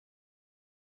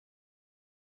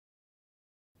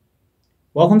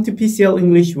Welcome to PCL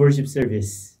English Worship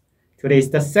Service. Today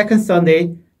is the second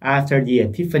Sunday after the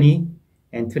Epiphany,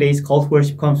 and today's call to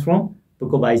worship comes from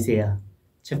Book of Isaiah,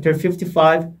 chapter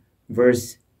 55,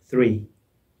 verse 3.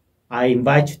 I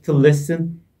invite you to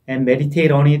listen and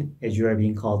meditate on it as you are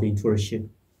being called into worship.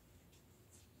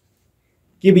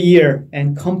 Give ear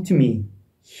and come to me.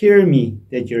 Hear me,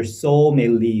 that your soul may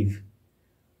live.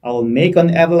 I will make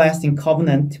an everlasting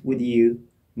covenant with you,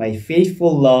 my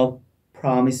faithful love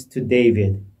promised to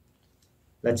David.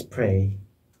 Let's pray.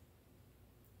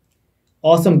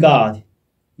 Awesome God,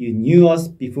 you knew us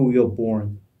before we were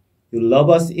born. You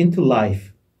love us into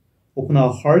life. Open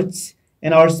our hearts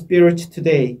and our spirit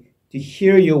today to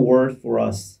hear your word for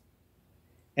us.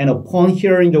 And upon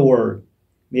hearing the word,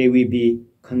 may we be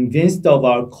convinced of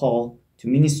our call to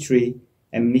ministry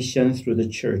and mission through the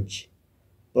church.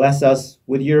 Bless us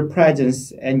with your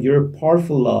presence and your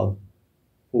powerful love.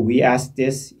 For we ask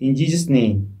this in Jesus'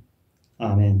 name.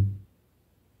 Amen.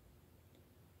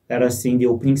 Let us sing the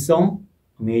opening song,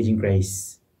 Amazing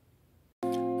Grace.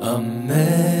 Amazing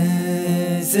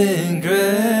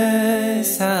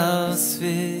grace, how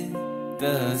sweet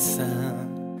the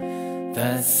sound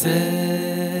that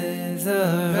saves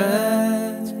a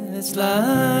wretch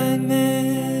like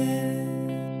me.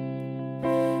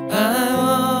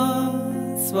 I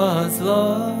once was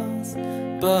lost,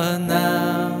 but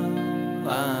now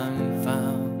I'm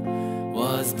found.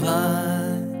 Was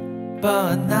blind,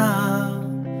 but now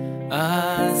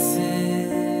I see.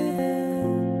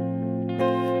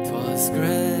 'Twas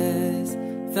grace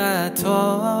that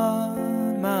taught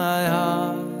my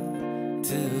heart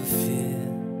to fear,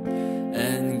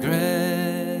 and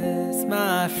grace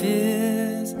my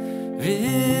fears relieved.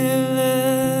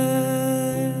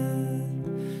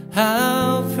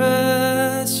 How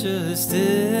precious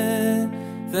did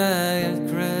that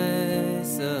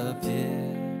grace appear,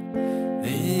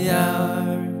 the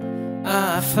hour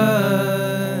I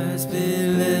first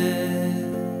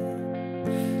believed.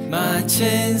 My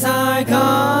chains are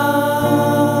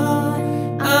gone,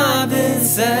 I've been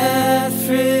set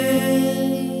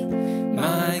free.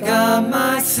 My God,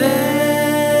 my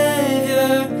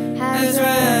Savior has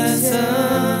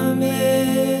ransomed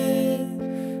me.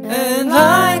 And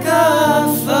like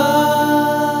a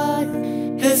flood,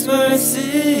 His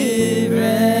mercy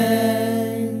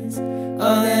reigns,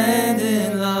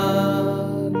 unending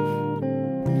love,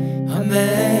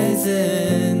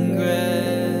 amazing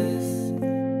grace.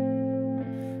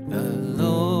 The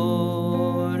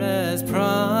Lord has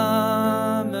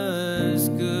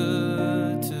promised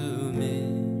good to me.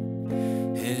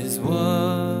 His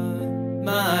word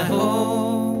my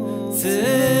hope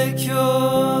secures.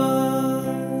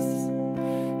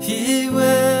 He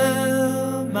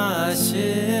will my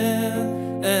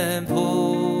shield and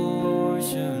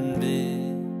portion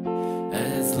be,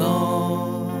 as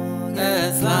long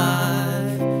as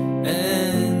life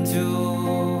endures.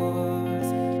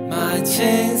 My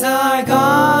chains are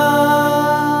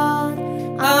gone,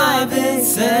 I've been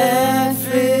set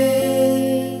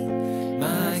free.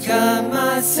 My God,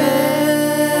 my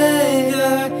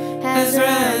Savior has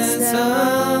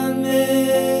ransomed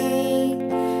me.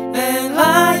 And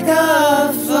like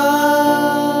a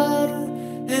flood,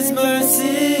 His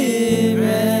mercy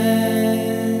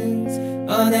reigns,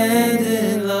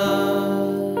 unending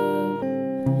love,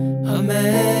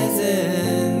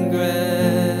 amazing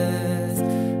grace.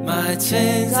 My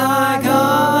chains are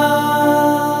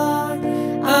gone,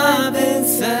 I've been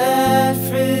set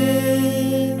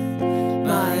free.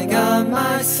 My God,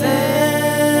 my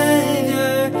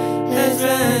Savior has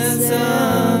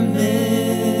ransomed me.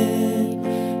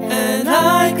 And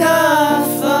like a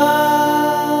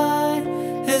flood,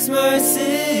 His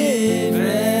mercy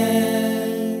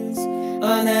reigns,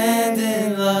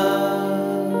 unending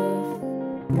love,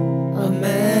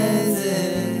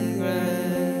 amazing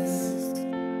grace.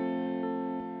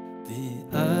 The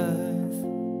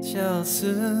earth shall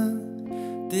soon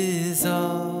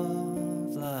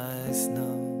dissolve like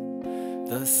snow.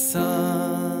 The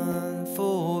sun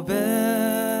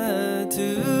forbear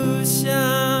to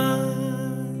shine,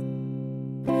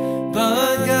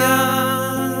 but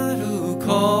God who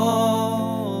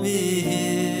called me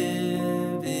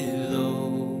here below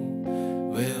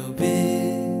will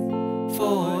be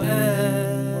forever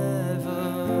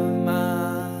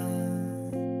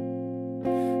mine,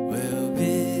 will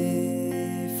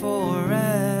be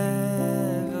forever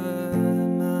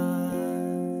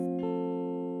mine.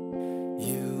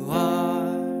 You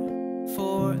are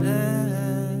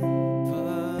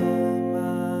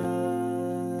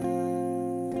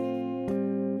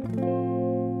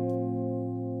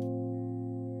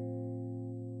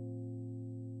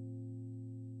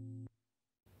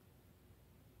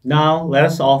Now let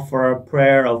us offer a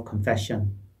prayer of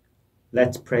confession.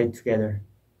 Let's pray together.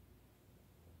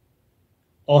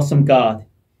 Awesome God,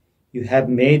 you have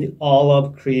made all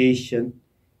of creation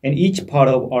and each part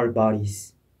of our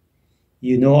bodies.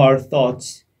 You know our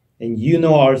thoughts and you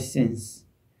know our sins.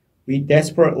 We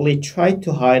desperately try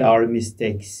to hide our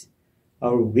mistakes,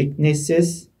 our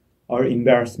weaknesses, our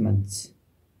embarrassments.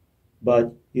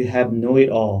 But you have known it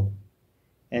all.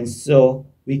 And so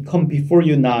we come before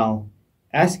you now,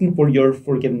 asking for your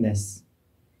forgiveness.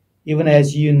 Even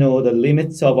as you know the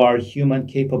limits of our human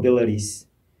capabilities,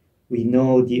 we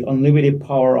know the unlimited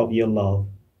power of your love.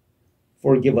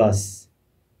 Forgive us,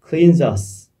 cleanse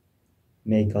us,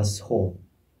 make us whole.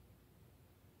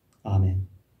 Amen.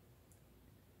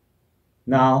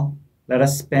 Now, let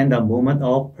us spend a moment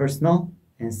of personal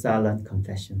and silent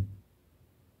confession.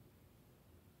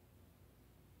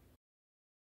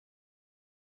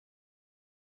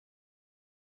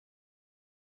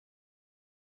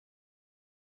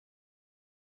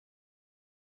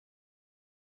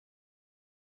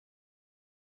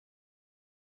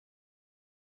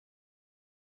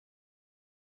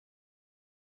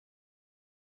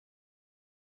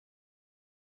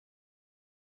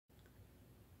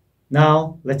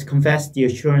 Now, let's confess the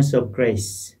assurance of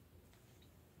grace.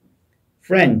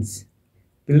 Friends,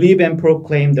 believe and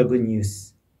proclaim the good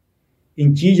news.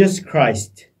 In Jesus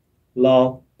Christ,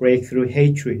 love breaks through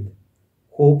hatred,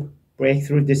 hope breaks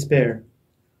through despair,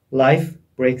 life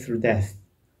breaks through death.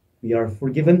 We are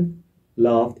forgiven,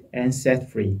 loved, and set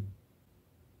free.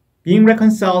 Being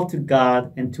reconciled to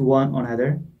God and to one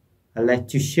another, I'd like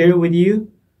to share with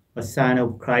you a sign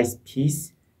of Christ's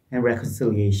peace and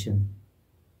reconciliation.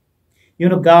 You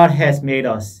know, God has made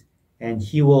us, and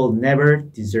He will never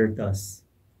desert us.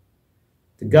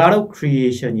 The God of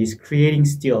creation is creating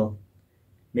still,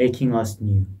 making us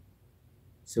new.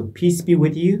 So peace be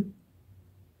with you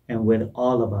and with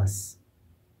all of us.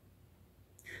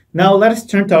 Now let us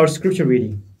turn to our scripture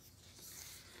reading.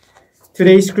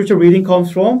 Today's scripture reading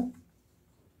comes from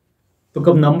Book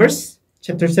of Numbers,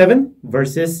 chapter 7,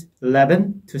 verses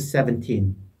 11 to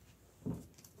 17.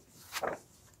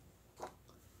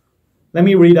 Let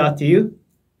me read out to you.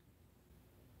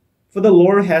 For the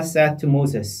Lord has said to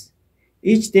Moses,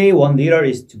 each day one leader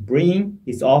is to bring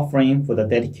his offering for the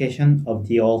dedication of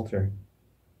the altar.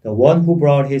 The one who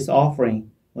brought his offering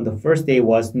on the first day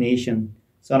was Nahshon,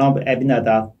 son of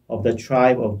Abinadab of the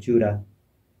tribe of Judah.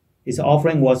 His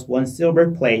offering was 1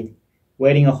 silver plate,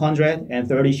 weighing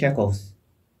 130 shekels,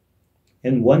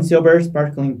 and 1 silver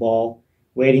sparkling bowl,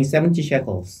 weighing 70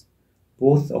 shekels,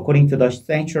 both according to the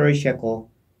sanctuary shekel,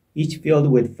 each filled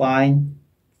with fine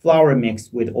flour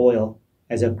mixed with oil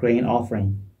as a grain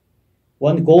offering.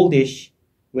 1 gold dish,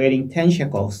 weighing 10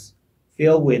 shekels,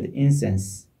 filled with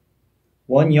incense.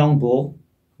 1 young bull,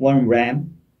 1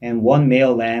 ram, and 1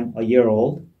 male lamb a year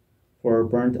old for a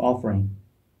burnt offering.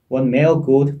 1 male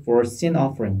goat for a sin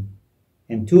offering,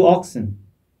 and 2 oxen,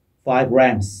 5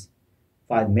 rams,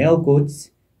 5 male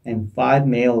goats, and 5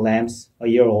 male lambs a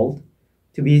year old,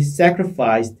 to be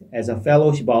sacrificed as a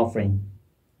fellowship offering.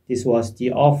 This was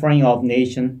the offering of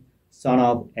Nahshon, son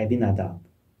of Abinadab.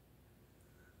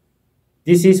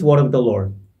 This is word of the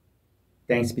Lord.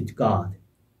 Thanks be to God.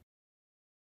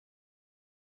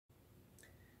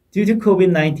 Due to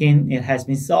COVID-19, it has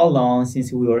been so long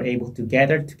since we were able to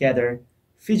gather together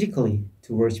physically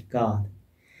to worship God.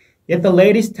 Yet the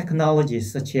latest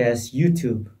technologies such as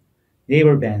YouTube,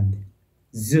 Neighborband,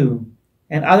 Zoom,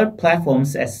 and other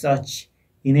platforms as such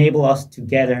enable us to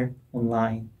gather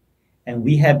online. And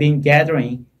we have been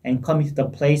gathering and coming to the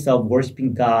place of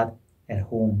worshiping God at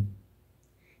home.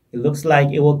 It looks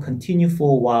like it will continue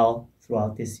for a while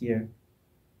throughout this year.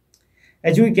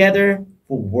 As we gather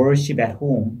for worship at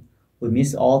home, we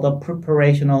miss all the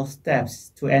preparational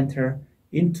steps to enter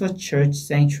into a church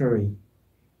sanctuary.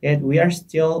 Yet we are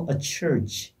still a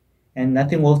church, and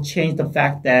nothing will change the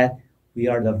fact that we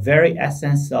are the very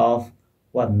essence of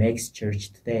what makes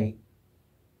church today.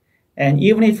 And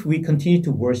even if we continue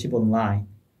to worship online,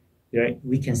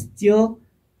 we can still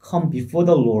come before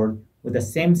the Lord with the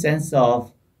same sense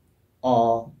of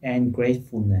awe and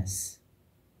gratefulness.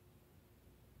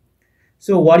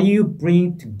 So what do you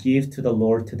bring to give to the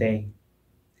Lord today?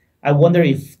 I wonder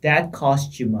if that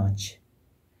cost you much.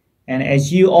 And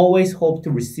as you always hope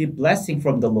to receive blessing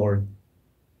from the Lord,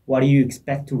 what do you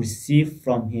expect to receive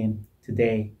from Him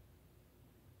today?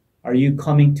 Are you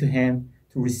coming to Him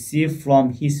to receive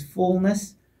from His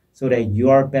fullness so that you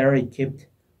are better equipped,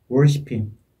 worship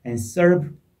Him, and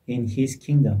serve in His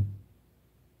kingdom?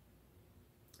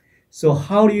 So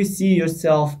how do you see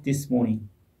yourself this morning?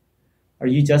 Are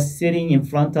you just sitting in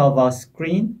front of a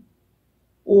screen?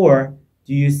 Or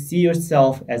Do you see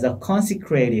yourself as a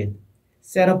consecrated,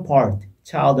 set apart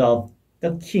child of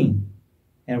the King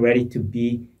and ready to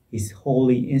be his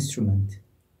holy instrument?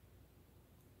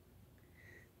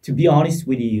 To be honest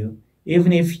with you,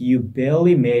 even if you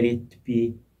barely made it to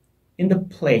be in the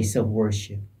place of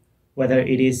worship, whether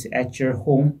it is at your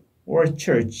home or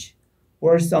church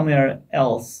or somewhere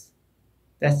else,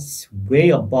 that's way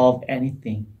above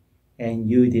anything, and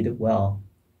you did it well.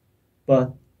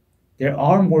 But there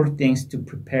are more things to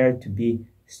prepare to be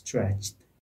stretched.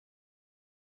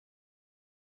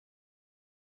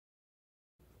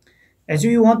 As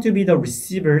we want to be the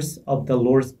receivers of the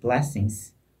Lord's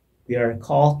blessings, we are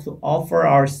called to offer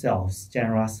ourselves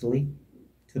generously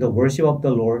to the worship of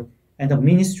the Lord and the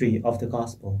ministry of the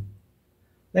gospel.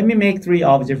 Let me make three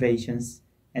observations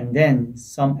and then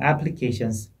some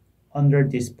applications under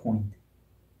this point.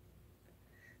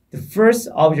 The first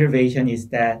observation is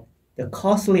that the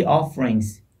costly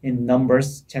offerings in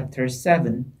Numbers chapter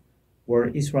 7 were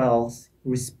Israel's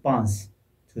response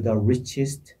to the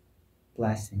richest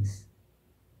blessings.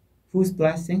 Whose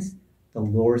blessings? The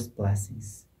Lord's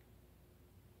blessings.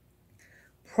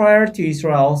 Prior to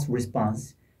Israel's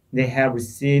response, they had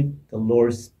received the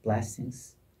Lord's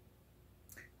blessings.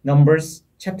 Numbers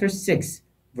chapter 6,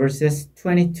 verses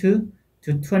 22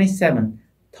 to 27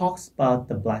 talks about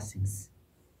the blessings.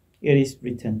 It is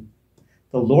written,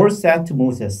 "The Lord said to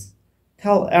Moses,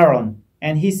 'Tell Aaron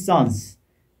and his sons,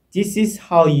 this is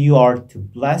how you are to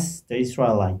bless the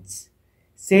Israelites.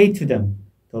 Say to them,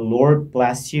 the Lord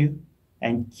bless you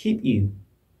and keep you,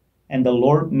 and the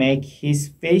Lord make his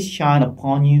face shine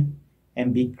upon you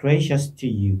and be gracious to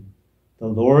you. The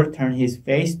Lord turn his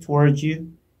face towards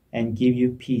you and give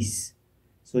you peace.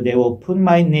 So they will put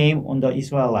my name on the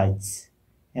Israelites,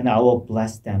 and I will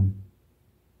bless them.'"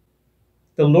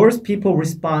 The Lord's people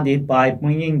responded by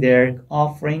bringing their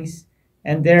offerings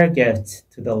and their gifts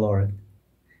to the Lord.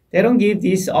 They don't give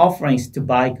these offerings to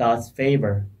buy God's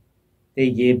favor.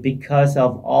 They give because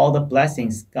of all the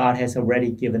blessings God has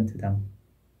already given to them.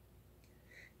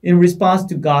 In response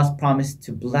to God's promise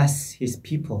to bless his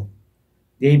people,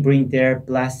 they bring their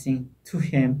blessing to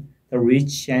him, the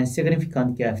rich and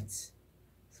significant gifts,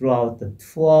 throughout the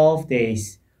 12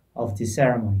 days of the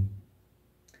ceremony.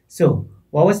 So,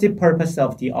 what was the purpose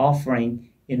of the offering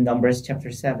in Numbers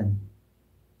chapter 7?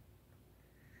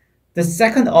 The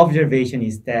second observation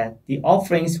is that the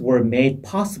offerings were made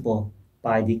possible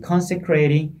by the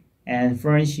consecrating and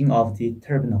furnishing of the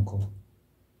tabernacle.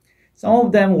 Some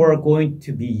of them were going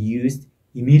to be used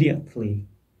immediately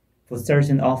for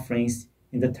certain offerings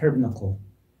in the tabernacle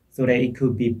so that it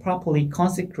could be properly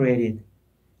consecrated,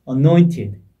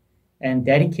 anointed, and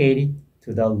dedicated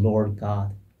to the Lord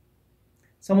God.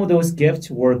 Some of those gifts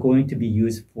were going to be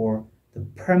used for the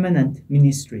permanent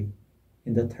ministry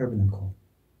in the tabernacle.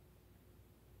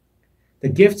 The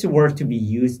gifts were to be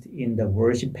used in the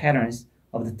worship patterns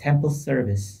of the temple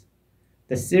service.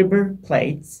 The silver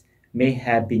plates may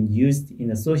have been used in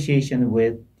association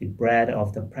with the bread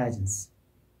of the presence.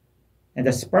 And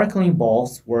the sparkling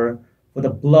bowls were for the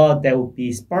blood that would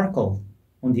be sparkled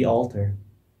on the altar.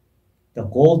 The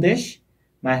gold dish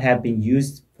might have been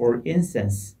used for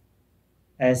incense,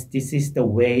 as this is the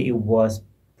way it was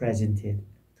presented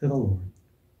to the Lord.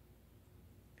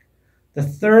 The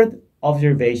third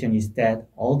observation is that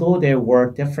although there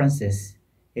were differences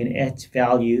in its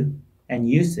value and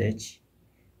usage,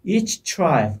 each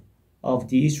tribe of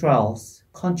the Israel's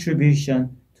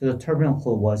contribution to the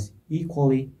tabernacle was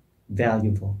equally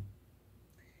valuable.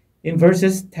 In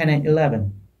verses 10 and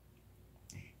 11,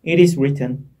 it is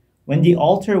written, "When the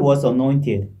altar was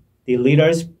anointed, the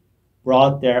leaders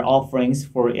brought their offerings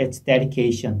for its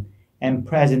dedication and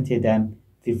presented them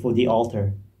before the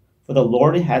altar. For the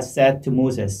Lord had said to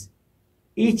Moses,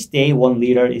 'Each day one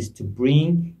leader is to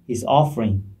bring his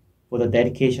offering for the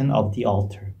dedication of the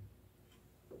altar.'"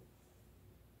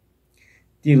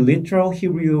 The literal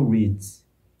Hebrew reads,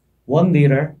 "One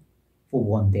leader for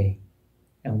one day,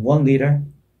 and one leader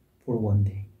for one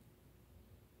day."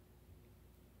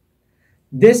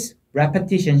 This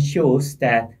repetition shows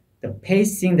that the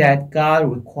pacing that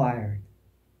God required.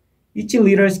 Each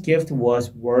leader's gift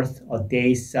was worth a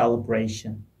day's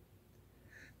celebration.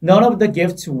 None of the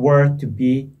gifts were to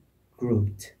be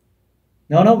grouped.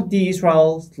 None of the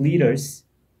Israel's leaders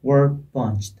were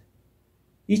bunched.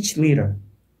 Each leader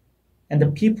and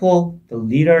the people the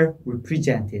leader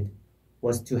represented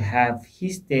was to have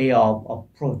his day of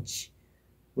approach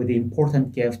with the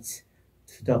important gifts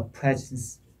to the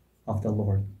presence of the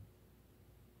Lord.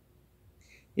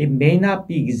 It may not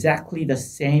be exactly the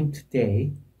same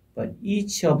today, but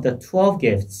each of the 12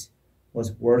 gifts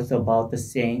was worth about the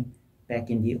same back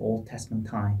in the Old Testament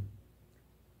time.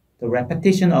 The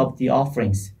repetition of the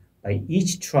offerings by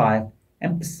each tribe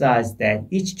emphasized that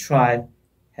each tribe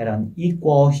had an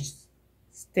equal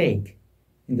stake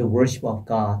in the worship of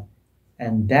God,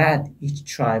 and that each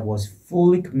tribe was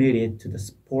fully committed to the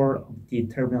support of the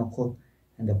tabernacle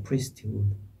and the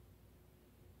priesthood.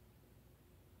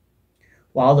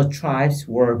 While the tribes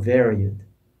were varied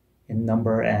in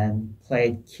number and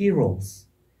played key roles,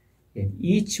 yet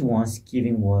each one's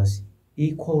giving was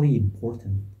equally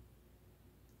important.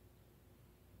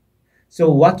 So,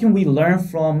 what can we learn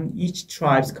from each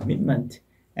tribe's commitment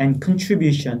and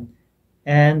contribution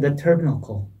and the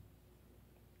tabernacle?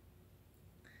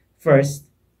 First,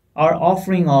 our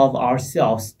offering of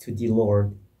ourselves to the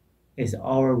Lord is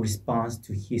our response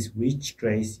to His rich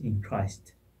grace in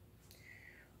Christ.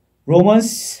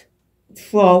 Romans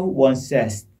 12:1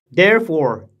 says,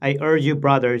 "Therefore, I urge you,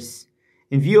 brothers,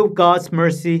 in view of God's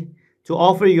mercy, to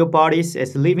offer your bodies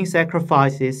as living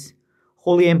sacrifices,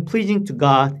 holy and pleasing to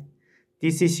God.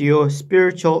 This is your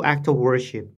spiritual act of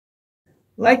worship."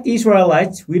 Like the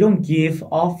Israelites, we don't give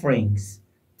offerings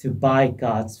to buy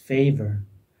God's favor.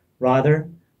 Rather,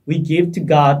 we give to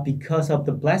God because of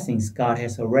the blessings God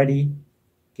has already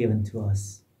given to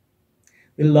us.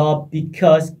 We love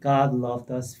because God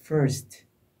loved us first.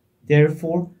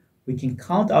 Therefore, we can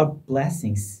count our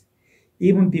blessings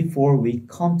even before we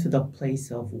come to the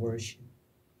place of worship.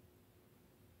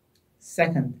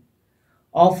 Second,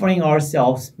 offering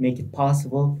ourselves make it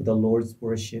possible for the Lord's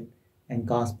worship and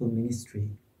gospel ministry.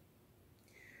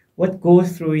 What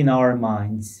goes through in our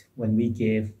minds when we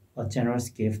give a generous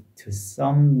gift to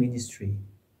some ministry?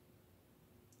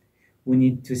 We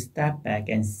need to step back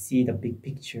and see the big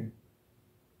picture.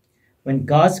 When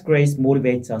God's grace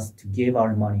motivates us to give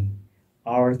our money,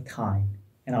 our time,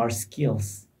 and our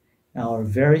skills, and our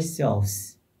very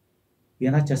selves, we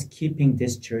are not just keeping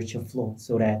this church afloat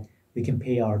so that we can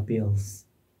pay our bills.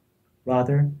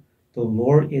 Rather, the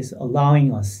Lord is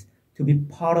allowing us to be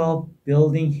part of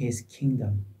building His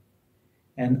kingdom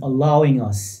and allowing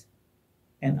us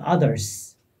and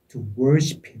others to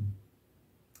worship Him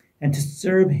and to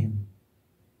serve Him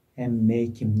and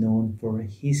make Him known for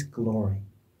His glory,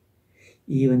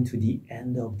 even to the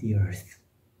end of the earth.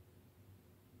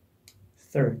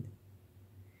 Third,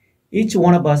 each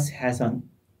one of us has an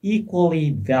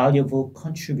equally valuable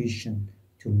contribution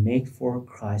to make for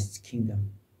Christ's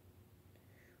kingdom.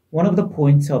 One of the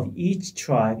points of each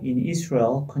tribe in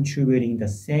Israel contributing the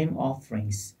same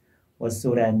offerings was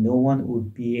so that no one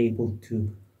would be able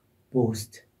to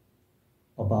boast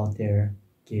about their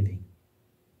giving,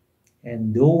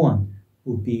 and no one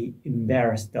would be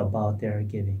embarrassed about their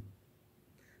giving.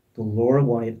 The Lord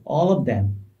wanted all of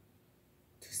them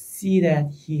to see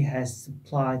that He has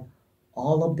supplied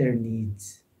all of their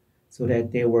needs so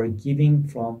that they were giving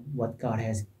from what God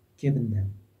has given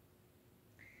them.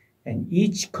 And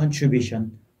each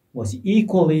contribution was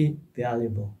equally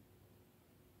valuable.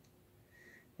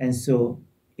 And so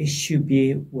it should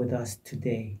be with us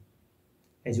today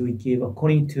as we give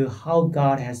according to how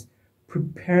God has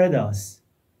prepared us.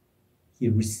 He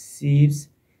receives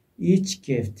each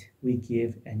gift we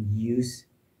give and use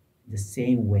the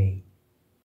same way.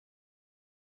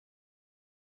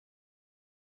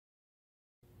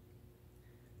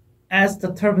 As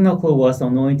the tabernacle was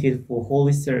anointed for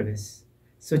holy service,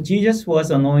 so Jesus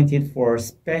was anointed for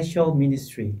special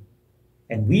ministry,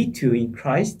 and we too in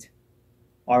Christ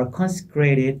are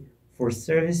consecrated for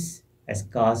service as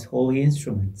God's holy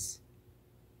instruments.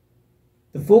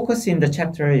 The focus in the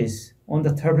chapter is on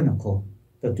the tabernacle,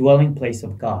 the dwelling place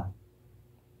of God,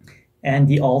 and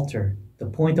the altar, the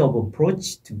point of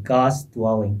approach to God's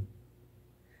dwelling.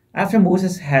 After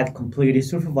Moses had completed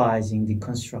supervising the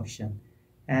construction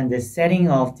and the setting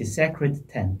of the sacred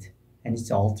tent and its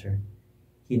altar,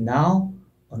 he now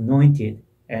anointed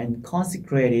and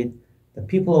consecrated the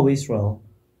people of Israel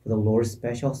for the Lord's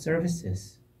special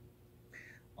services.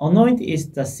 Anoint is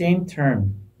the same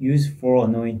term used for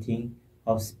anointing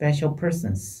of special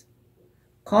persons.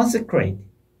 Consecrate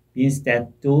means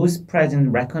that those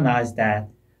present recognize that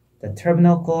the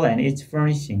tabernacle and its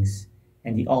furnishings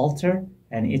and the altar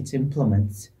and its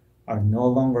implements are no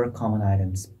longer common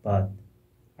items, but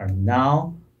are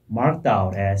now marked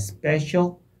out as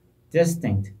special,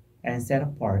 distinct, and set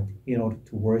apart in order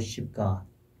to worship God.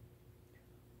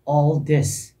 All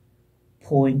this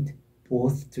point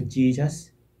both to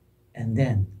Jesus and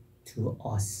then to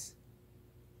us.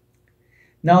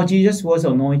 Now Jesus was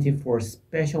anointed for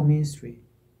special ministry.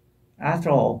 After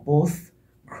all, both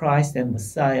Christ and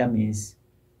Messiah means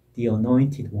the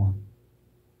anointed one,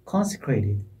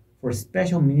 consecrated for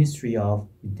special ministry of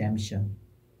redemption.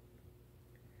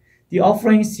 The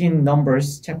offerings in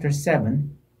Numbers chapter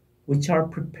 7, which are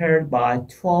prepared by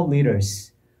 12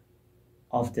 leaders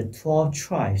of the 12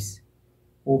 tribes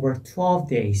over 12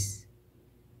 days,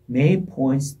 may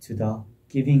points to the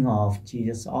giving of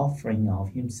Jesus' offering of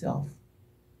himself.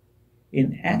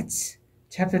 In Acts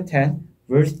chapter 10,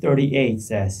 verse 38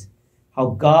 says,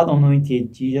 how God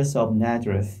anointed Jesus of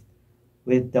Nazareth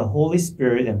with the Holy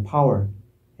Spirit and power,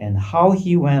 and how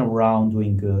he went around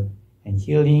doing good and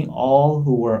healing all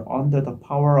who were under the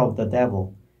power of the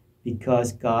devil,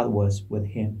 because God was with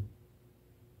him.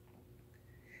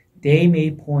 They may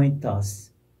point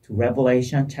us to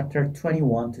Revelation chapter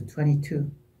 21 to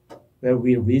 22, where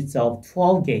we read of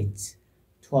 12 gates,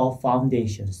 12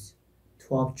 foundations,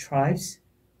 12 tribes,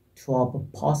 12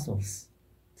 apostles,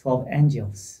 12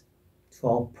 angels,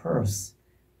 12 pearls,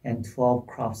 and 12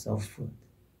 crops of fruit,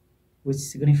 which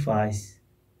signifies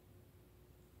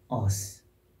us,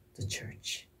 the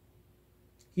church,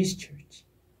 his church.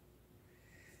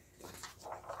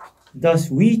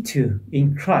 Thus we too,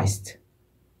 in Christ,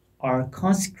 are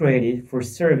consecrated for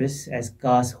service as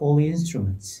God's holy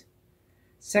instruments.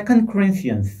 2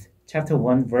 Corinthians chapter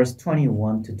 1, verse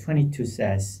 21 to 22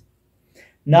 says,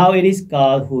 now it is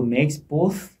God who makes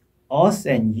both us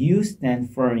and you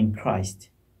stand firm in Christ.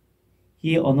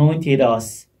 He anointed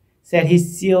us, set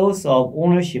his seals of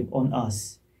ownership on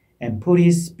us, and put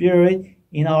his spirit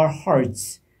in our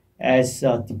hearts as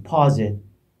a deposit,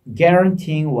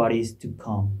 guaranteeing what is to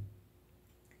come.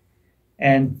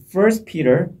 And 1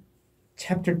 Peter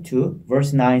chapter 2,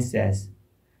 verse 9 says,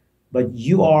 but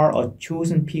you are a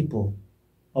chosen people,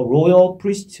 a royal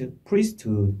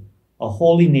priesthood, a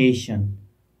holy nation,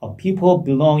 a people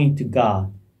belonging to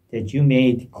God, that you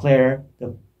may declare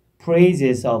the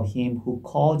praises of him who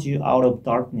called you out of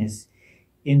darkness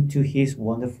into his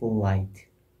wonderful light.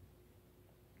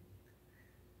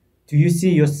 Do you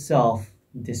see yourself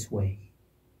this way?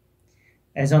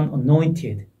 As an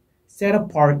anointed, set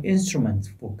apart instrument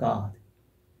for God.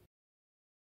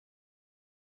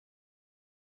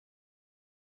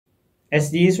 As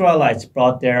the Israelites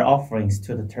brought their offerings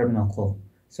to the tabernacle,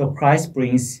 so Christ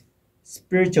brings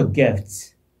spiritual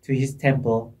gifts to his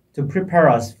temple to prepare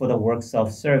us for the works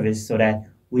of service so that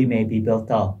we may be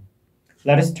built up.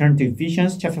 Let us turn to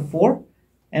Ephesians chapter 4,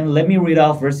 and let me read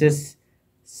out verses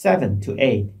 7 to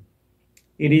 8.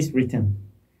 It is written,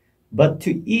 but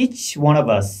to each one of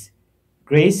us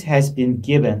grace has been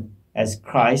given as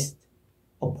Christ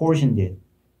apportioned it.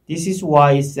 This is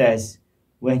why it says,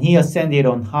 when he ascended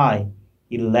on high,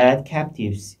 he led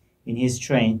captives in his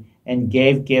train and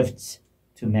gave gifts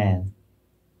to men.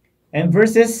 And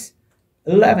verses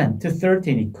 11 to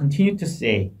 13, it continued to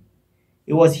say,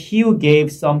 it was he who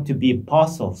gave some to be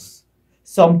apostles,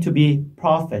 some to be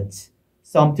prophets,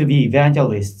 some to be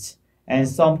evangelists, and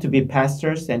some to be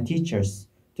pastors and teachers,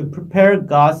 to prepare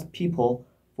God's people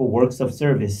for works of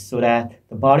service, so that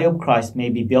the body of Christ may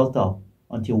be built up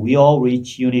until we all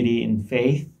reach unity in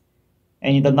faith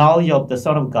and in the knowledge of the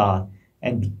Son of God,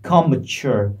 and become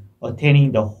mature,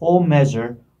 attaining the whole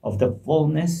measure of the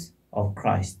fullness of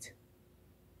Christ.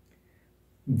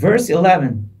 Verse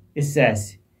 11, it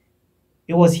says,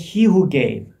 it was he who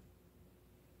gave.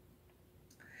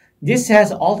 This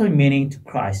has ultimate meaning to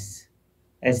Christ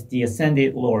as the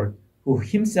ascended Lord, who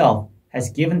himself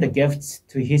has given the gifts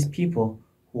to his people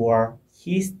who are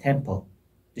his temple,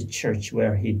 the church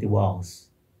where he dwells.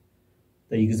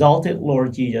 The exalted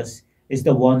Lord Jesus is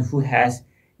the one who has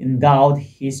endowed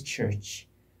his church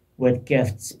with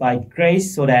gifts by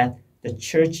grace so that the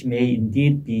church may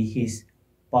indeed be his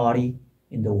body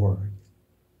in the world.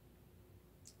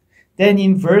 Then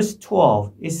in verse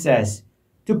 12, it says,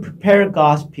 to prepare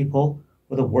God's people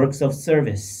for the works of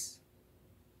service.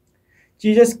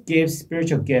 Jesus gives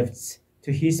spiritual gifts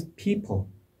to his people.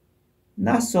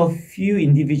 Not so few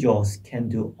individuals can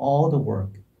do all the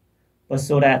work, but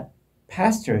so that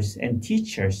pastors and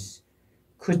teachers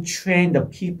could train the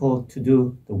people to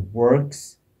do the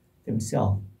works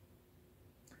themselves,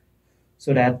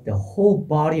 so that the whole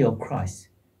body of Christ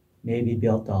may be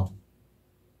built up.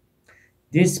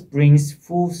 This brings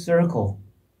full circle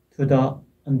to the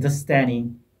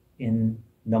understanding in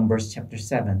Numbers chapter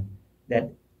 7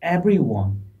 that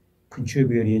everyone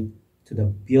contributed to the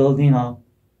building up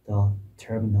the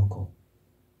tabernacle.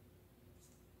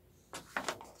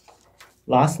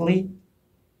 Lastly,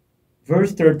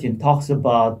 verse 13 talks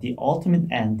about the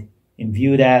ultimate end in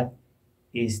view, that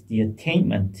is the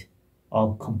attainment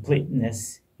of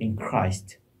completeness in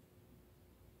Christ,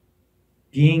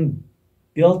 being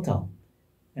built up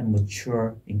and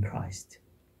mature in Christ.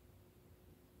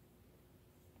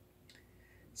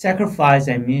 Sacrifice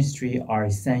and ministry are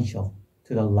essential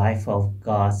to the life of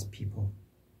God's people.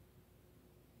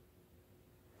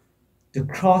 The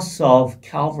cross of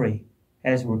Calvary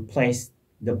has replaced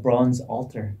the bronze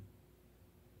altar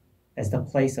as the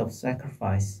place of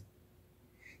sacrifice.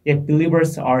 Yet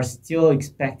believers are still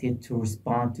expected to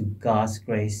respond to God's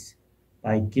grace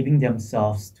by giving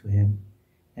themselves to Him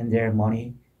and their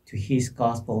money to His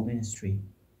gospel ministry.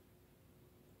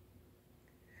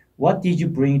 What did you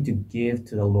bring to give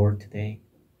to the Lord today?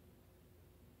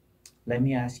 Let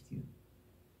me ask you,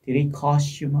 did it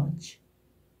cost you much?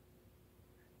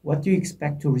 What do you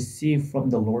expect to receive from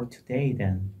the Lord today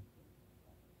then?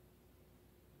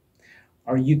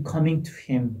 Are you coming to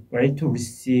Him ready to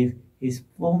receive His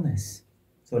fullness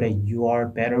so that you are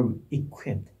better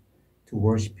equipped to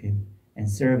worship Him and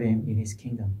serve Him in His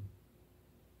kingdom?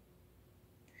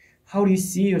 How do you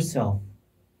see yourself?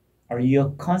 Are you a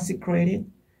consecrated,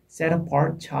 set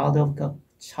apart child of God,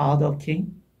 child of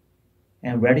King,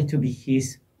 and ready to be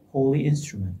His holy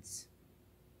instruments?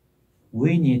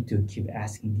 We need to keep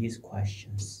asking these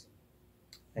questions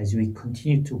as we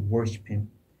continue to worship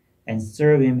Him and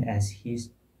serve Him as His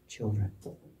children.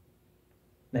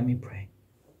 Let me pray.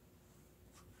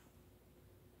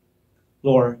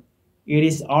 Lord, it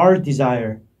is our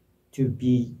desire to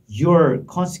be your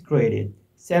consecrated,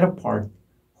 set apart,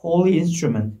 holy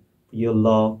instrument for your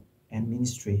love and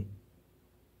ministry.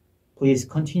 Please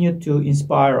continue to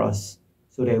inspire us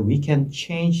so that we can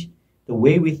change the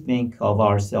way we think of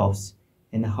ourselves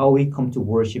and how we come to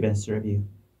worship and serve you.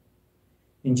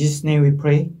 In Jesus' name we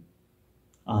pray.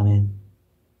 Amen.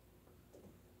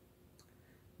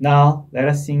 Now let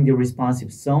us sing the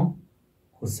responsive song,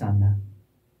 Hosanna.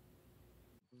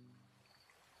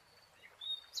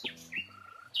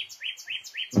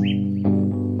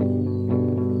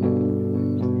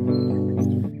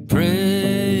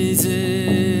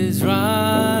 Praises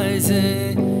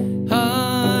rising,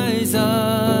 eyes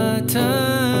are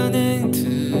turning to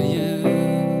you.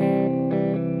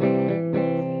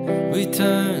 We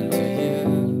turn to you.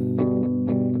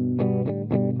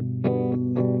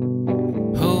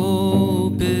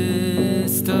 Hope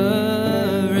is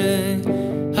stirring,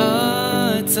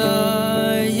 hearts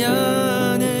are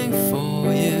yearning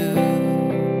for you.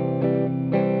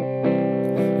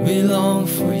 We long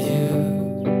for you.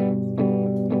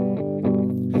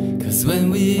 'Cause when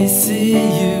we see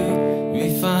you, we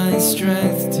find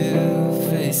strength to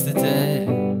face the day.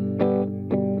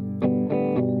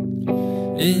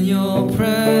 In your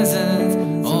presence,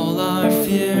 all our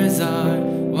fears are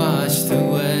washed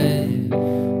away,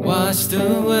 washed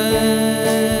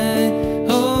away.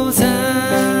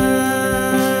 Hosanna,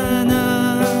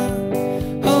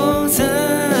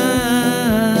 Hosanna.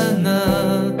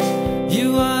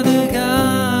 You are the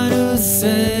God who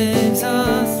saves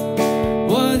us,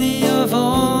 worthy of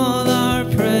all our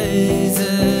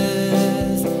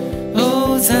praises.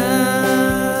 Hosanna,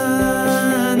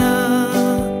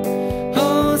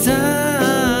 Hosanna.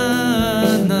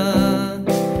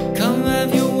 Come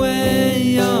have your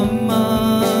way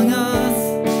among us.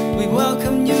 We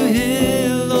welcome you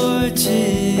here, Lord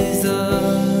Jesus.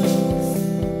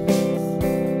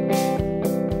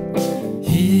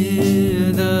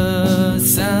 Hear the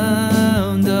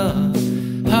sound of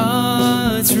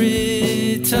hearts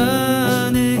returning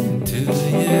to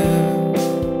you.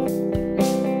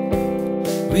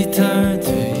 We turn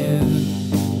to you.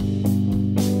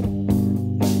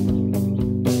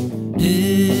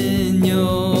 In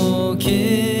your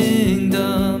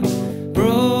kingdom,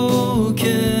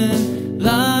 broken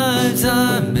lives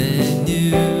are made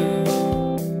new.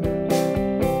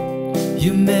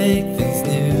 You make things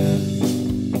new.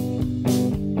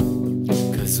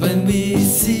 'Cause when we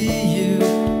see you,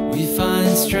 we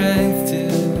find strength to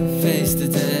face the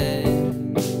day.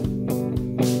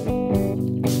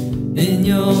 In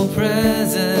your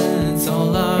presence,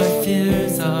 all our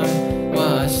fears are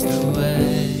washed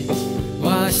away,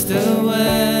 washed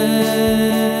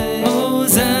away.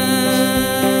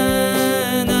 Hosanna,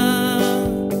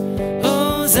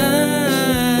 Hosanna.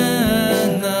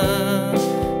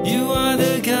 You are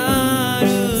the God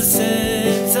who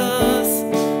saves us,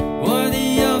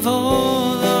 worthy of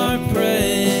all our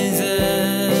praises.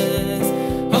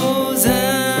 Hosanna,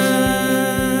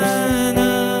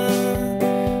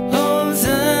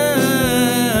 Hosanna.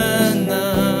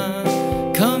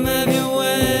 Come have your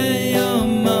way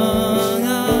among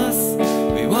us.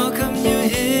 We welcome you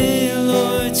here,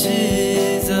 Lord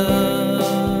Jesus.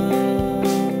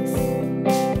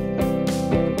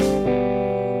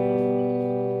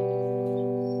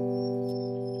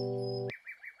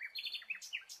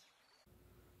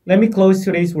 Let me close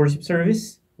today's worship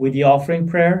service with the offering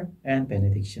prayer and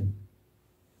benediction.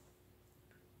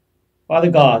 Father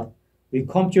God, we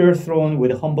come to your throne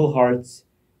with humble hearts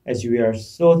as we are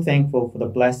so thankful for the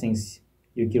blessings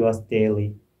you give us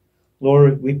daily.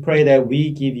 Lord, we pray that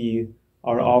we give you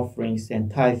our offerings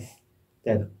and tithe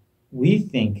that we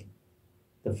think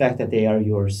the fact that they are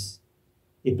yours.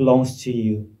 It belongs to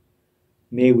you.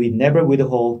 May we never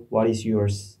withhold what is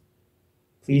yours.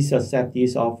 Please accept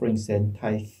these offerings and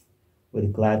tithe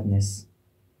with gladness.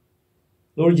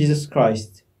 Lord Jesus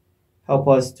Christ, help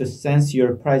us to sense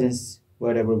your presence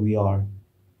wherever we are.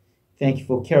 Thank you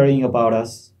for caring about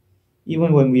us,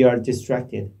 even when we are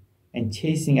distracted and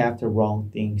chasing after wrong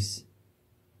things.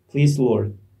 Please,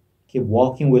 Lord, keep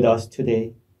walking with us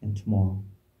today and tomorrow.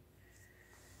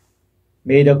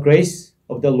 May the grace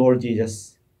of the Lord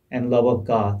Jesus and love of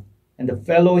God and the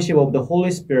fellowship of the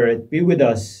Holy Spirit be with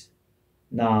us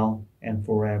now and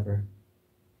forever.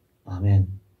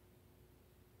 Amen.